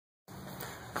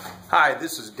Hi,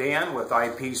 this is Dan with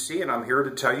IPC, and I'm here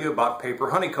to tell you about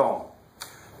paper honeycomb.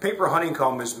 Paper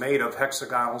honeycomb is made of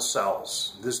hexagonal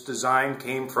cells. This design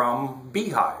came from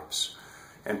beehives.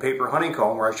 And paper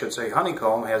honeycomb, or I should say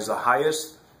honeycomb, has the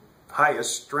highest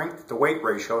strength to weight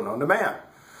ratio known to man.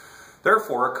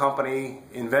 Therefore, a company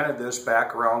invented this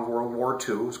back around World War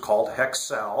II. It's called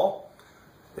Hexcel.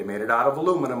 They made it out of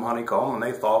aluminum honeycomb, and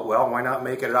they thought, well, why not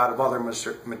make it out of other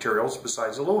materials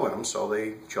besides aluminum? So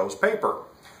they chose paper.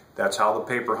 That's how the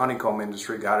paper honeycomb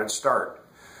industry got its start.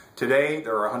 Today,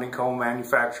 there are honeycomb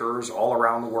manufacturers all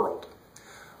around the world.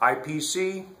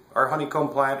 IPC, our honeycomb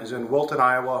plant, is in Wilton,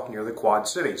 Iowa, near the Quad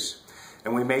Cities.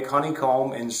 And we make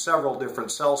honeycomb in several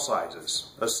different cell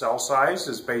sizes. A cell size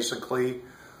is basically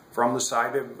from the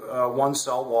side of one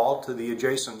cell wall to the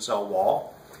adjacent cell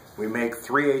wall. We make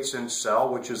 3/8 inch cell,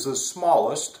 which is the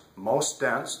smallest, most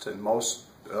dense, and most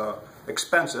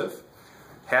expensive.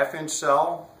 1/2 inch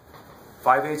cell,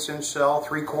 5/8 inch cell,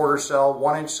 3/4 cell,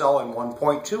 1 inch cell, and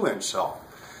 1.2 inch cell.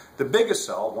 The biggest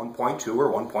cell, 1.2 or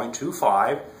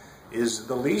 1.25, is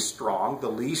the least strong,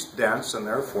 the least dense, and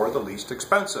therefore the least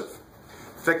expensive.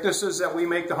 Thicknesses that we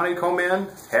make the honeycomb in,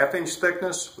 1/2 inch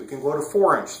thickness, we can go to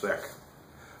 4 inch thick.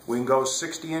 We can go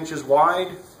 60 inches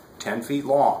wide, 10 feet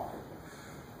long.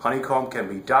 Honeycomb can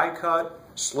be die cut,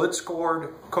 slit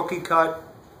scored, cookie cut,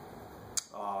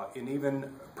 and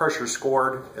even pressure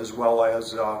scored, as well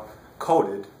as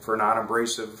coated for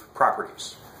non-abrasive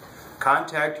properties.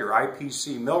 Contact your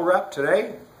IPC mill rep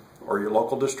today or your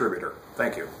local distributor.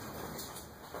 Thank you.